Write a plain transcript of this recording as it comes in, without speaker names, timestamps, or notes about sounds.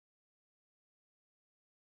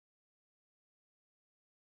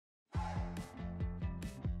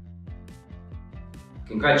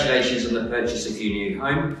Congratulations on the purchase of your new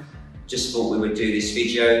home. Just thought we would do this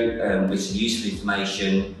video with some useful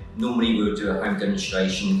information. Normally we would do a home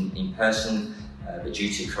demonstration in person, but due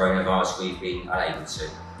to coronavirus we've been unable to.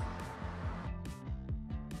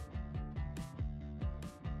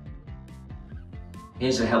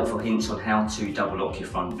 Here's a helpful hint on how to double lock your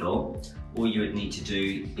front door. All you would need to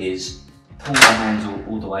do is pull the handle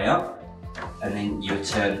all the way up, and then you would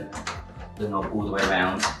turn the knob all the way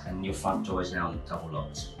around and your front door is now double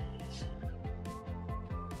locked.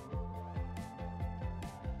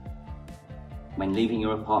 When leaving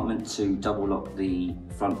your apartment, to double lock the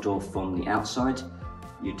front door from the outside,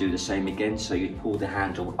 you do the same again. So you pull the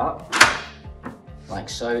handle up like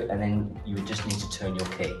so, and then you would just need to turn your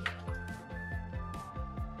key.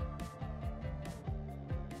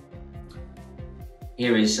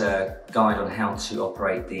 Here is a guide on how to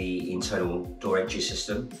operate the internal door entry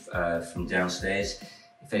system from downstairs.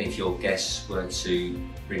 If any of your guests were to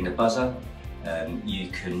ring the buzzer, you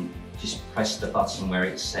can just press the button where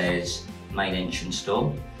it says main entrance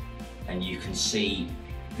door, and you can see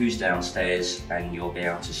who's downstairs and you'll be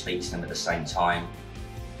able to speak to them at the same time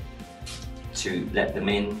to let them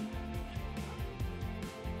in.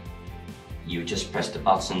 You just press the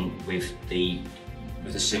button with the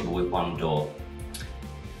symbol with one door.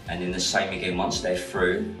 And then the same again once they're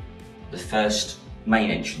through the first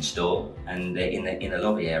main entrance door and they're in the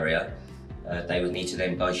lobby area, they would need to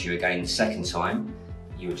then buzz you again the second time.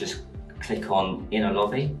 You would just click on inner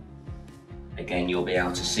lobby. Again, you'll be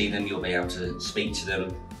able to see them, you'll be able to speak to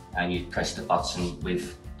them, and you press the button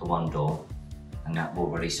with the one door and that will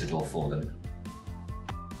release the door for them.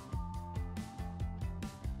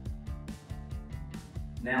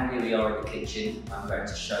 Now here we are in the kitchen. I'm going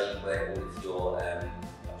to show you where all of your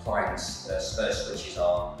appliance spur switches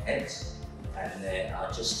are kept, and they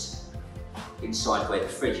are just inside where the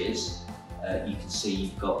fridge is. You can see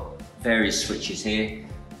you've got various switches here.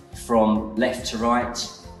 From left to right,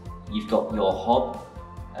 you've got your hob,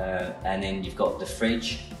 and then you've got the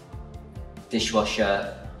fridge,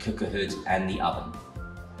 dishwasher, cooker hood, and the oven.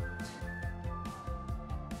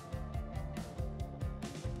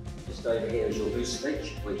 Just over here is your boost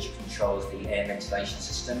switch, which controls the air ventilation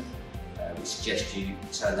system. We suggest you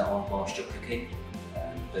turn that on whilst you're cooking,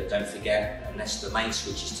 but don't forget, unless the main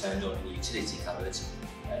switch is turned on in the utility cupboard,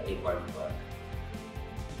 it won't work.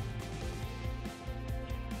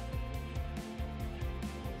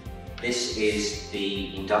 This is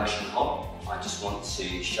the induction hob. I just want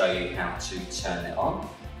to show you how to turn it on.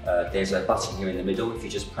 There's a button here in the middle. If you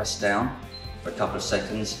just press down for a couple of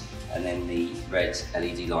seconds, and then the red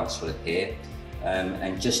LED lights will appear.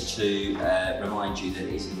 And just to remind you that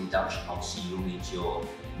it is an induction hob, so you'll need your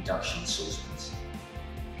induction saucepans.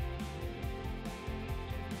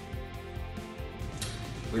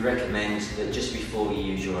 We recommend that just before you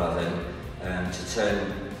use your oven, to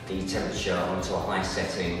turn the temperature onto a high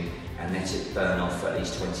setting and let it burn off for at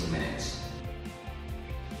least 20 minutes.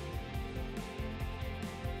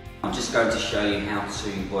 I'm just going to show you how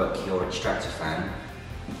to work your extractor fan.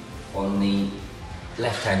 On the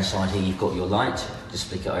left hand side here you've got your light, just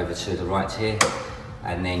flick it over to the right here,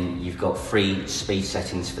 and then you've got 3 speed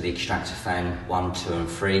settings for the extractor fan, 1, 2 and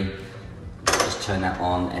 3. Just turn that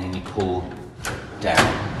on and then you pull down.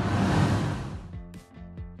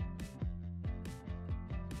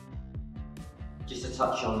 Just to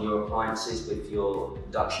touch on your appliances with your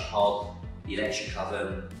induction hob, the electric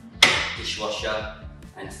oven, dishwasher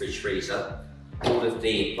and fridge freezer. All of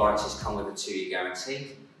the appliances come with a 2-year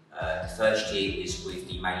guarantee. The first year is with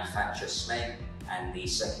the manufacturer SMEG, and the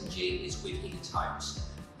second year is with Higgins Homes.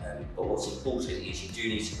 But what's important is you do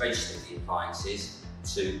need to register the appliances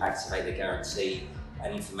to activate the guarantee,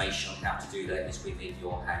 and information on how to do that is within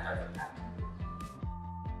your handover pack.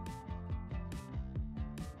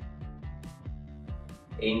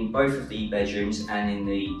 In both of the bedrooms and in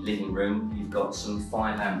the living room, you've got some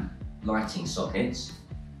 5-amp lighting sockets,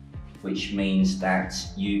 which means that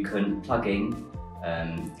you can plug in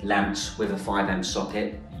lamps with a 5-amp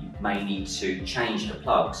socket. You may need to change the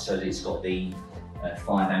plug so that it's got the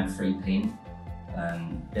 5-amp 3-pin.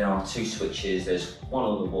 There are 2 switches. There's one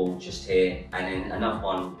on the wall just here, and then another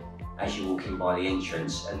one as you walk in by the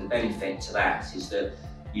entrance. And the benefit to that is that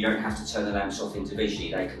you don't have to turn the lamps off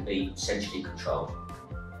individually. They can be centrally controlled.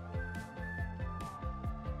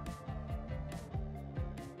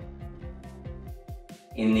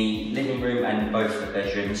 In the living room and both the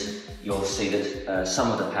bedrooms, you'll see that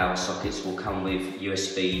some of the power sockets will come with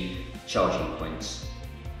USB charging points.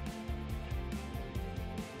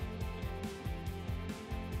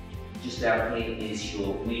 Just down here is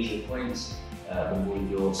your media points, all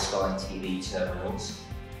of your Sky TV terminals.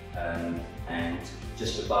 And and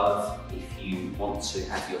just above, if you want to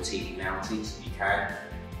have your TV mounted, you can.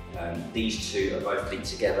 These two are both linked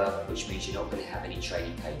together, which means you're not going to have any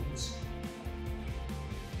trailing cables.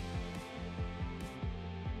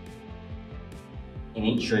 In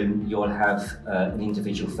each room, you'll have an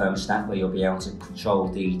individual thermostat where you'll be able to control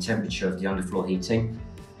the temperature of the underfloor heating.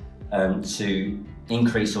 To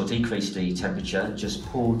increase or decrease the temperature, just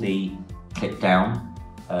pull the clip down.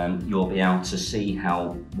 You'll be able to see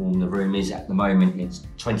how warm the room is. At the moment it's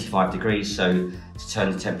 25 degrees, so to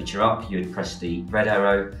turn the temperature up you would press the red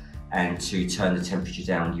arrow, and to turn the temperature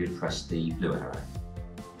down you would press the blue arrow.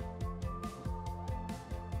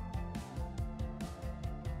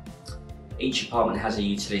 Each apartment has a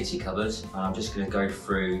utility cupboard, and I'm just going to go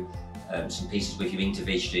through some pieces with you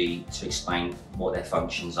individually to explain what their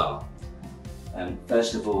functions are.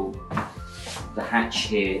 First of all, the hatch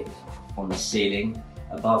here on the ceiling,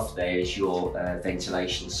 above there is your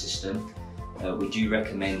ventilation system. We do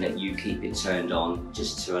recommend that you keep it turned on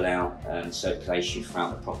just to allow circulation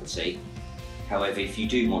throughout the property. However, if you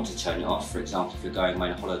do want to turn it off, for example if you're going away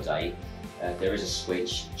on holiday, there is a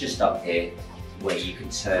switch just up here where you can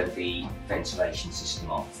turn the ventilation system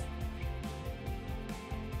off.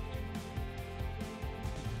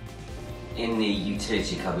 In the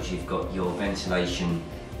utility cupboard you've got your ventilation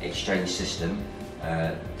exchange system.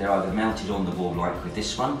 They're either mounted on the wall like with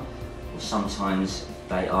this one, or sometimes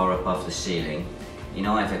they are above the ceiling. In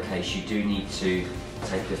either case you do need to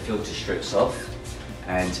take the filter strips off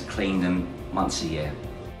and clean them once a year.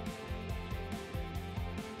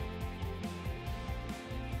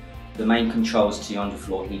 The main controls to your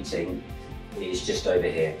underfloor heating is just over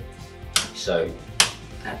here. So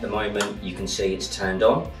at the moment you can see it's turned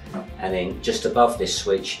on, and then just above this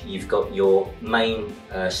switch you've got your main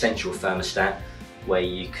central thermostat where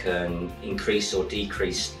you can increase or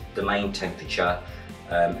decrease the main temperature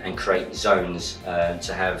and create zones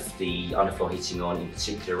to have the underfloor heating on in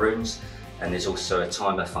particular rooms, and there's also a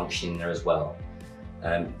timer function in there as well.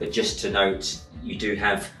 But just to note, you do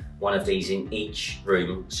have one of these in each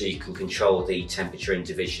room so you can control the temperature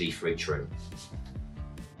individually for each room.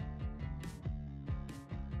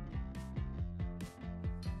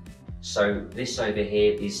 So this over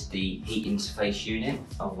here is the heat interface unit,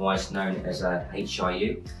 otherwise known as a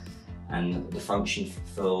HIU, and the function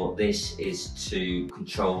for this is to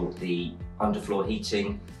control the underfloor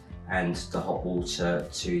heating and the hot water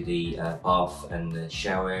to the bath and the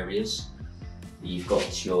shower areas. You've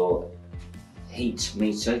got your heat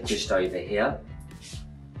meter just over here,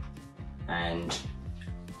 and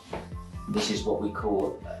this is what we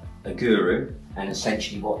call a guru, and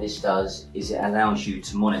essentially what this does is it allows you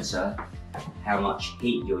to monitor how much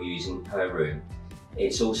heat you're using per room.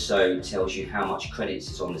 It also tells you how much credits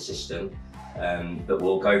is on the system, but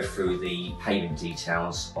we'll go through the payment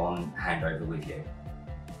details on handover with you.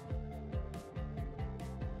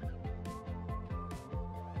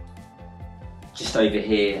 Just over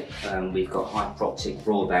here we've got hyperoptic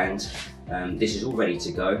broadband. This is all ready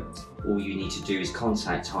to go. All you need to do is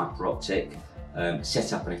contact hyperoptic,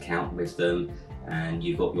 set up an account with them, and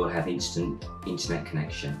you'll have instant internet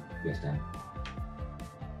connection with them.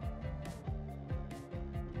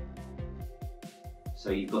 So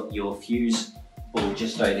you've got your fuse board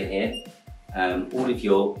just over here. All of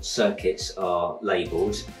your circuits are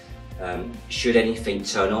labelled. Should anything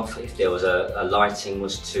turn off, if there was a lighting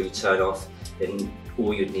was to turn off, then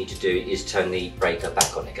all you'd need to do is turn the breaker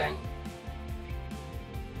back on again.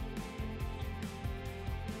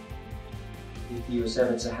 If you was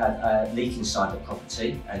ever to have a leak inside the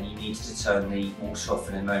property and you needed to turn the water off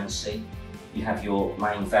in an emergency, you have your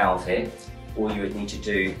main valve here. All you would need to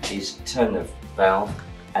do is turn the valve,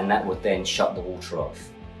 and that would then shut the water off.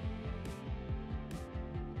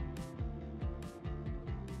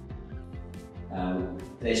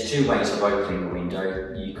 There's two ways of opening the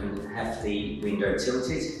window. You can have the window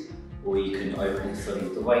tilted, or you can open it fully.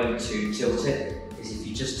 The way to tilt it is if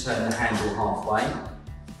you just turn the handle halfway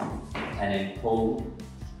and then pull.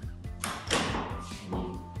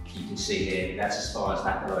 You can see here, that's as far as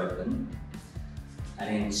that will open. And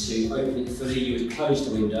then to open it fully, you would close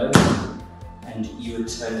the window and you would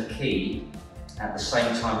turn the key at the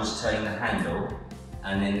same time as turning the handle,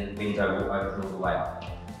 and then the window will open all the way up.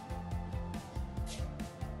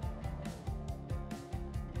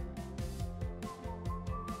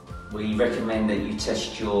 We recommend that you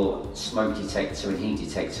test your smoke detector and heat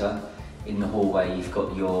detector. In the hallway you've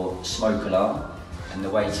got your smoke alarm, and the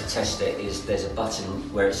way to test it is there's a button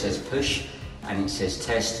where it says push and it says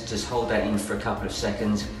test. Just hold that in for a couple of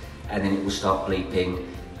seconds and then it will start bleeping,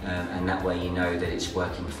 and that way you know that it's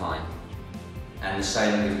working fine. And the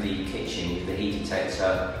same with the kitchen, with the heat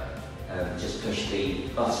detector. just push the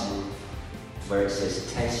button where it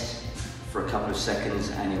says test for a couple of seconds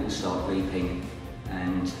and it will start beeping,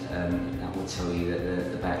 and that will tell you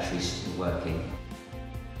that the battery's still working.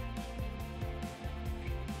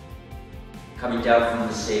 Coming down from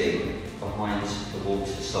the ceiling behind the wall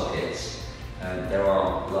to the sockets, there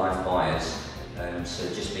are live wires, so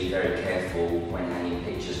just be very careful when hanging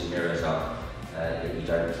pictures and mirrors up that you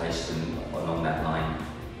don't place them along that line.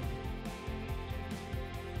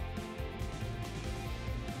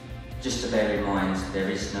 Just to bear in mind, there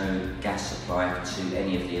is no gas supply to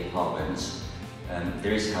any of the apartments.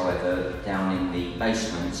 There is, however, down in the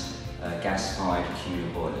basement, gas-fired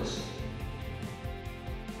communal boilers.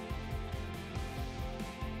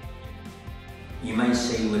 You may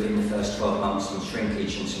see within the first 12 months some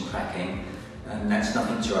shrinkage and some cracking. That's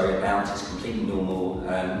nothing to worry about, it's completely normal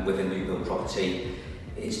with a new build property.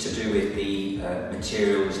 It's to do with the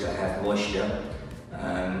materials that have moisture.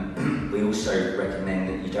 We also recommend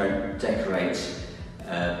that you don't decorate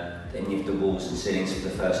any of the walls and ceilings for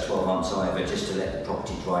the first 12 months either, just to let the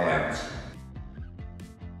property dry out.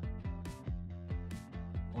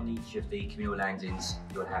 On each of the communal landings,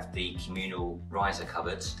 you'll have the communal riser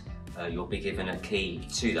cupboards. You'll be given a key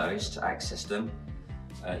to those to access them.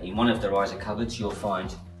 In one of the riser cupboards, you'll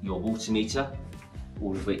find your water meter,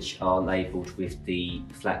 all of which are labelled with the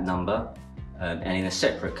flat number, and in a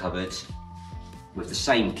separate cupboard, with the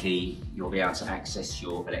same key, you'll be able to access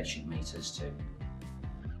your electric meters too.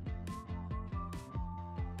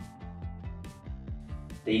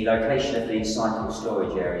 The location of these cycle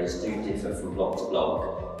storage areas do differ from block to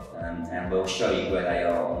block, and we'll show you where they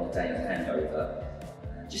are on the day of handover.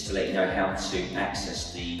 Just to let you know how to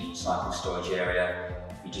access the cycle storage area,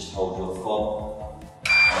 you just hold your fob onto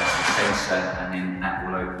the sensor and then that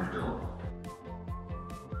will open the door.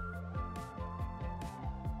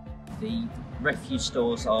 The refuse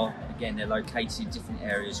stores are, again, they're located in different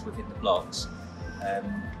areas within the blocks.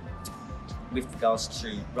 With regards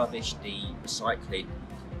to rubbish, the recycling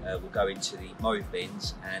will go into the mauve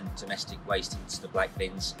bins and domestic waste into the black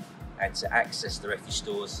bins. And to access the refuse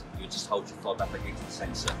stores, you just hold your fob up against the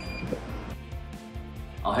sensor.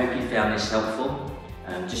 I hope you found this helpful.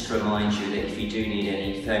 Just to remind you that if you do need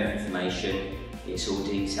any further information, it's all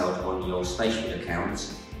detailed on your Spatial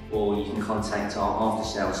account, or you can contact our after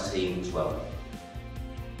sales team as well.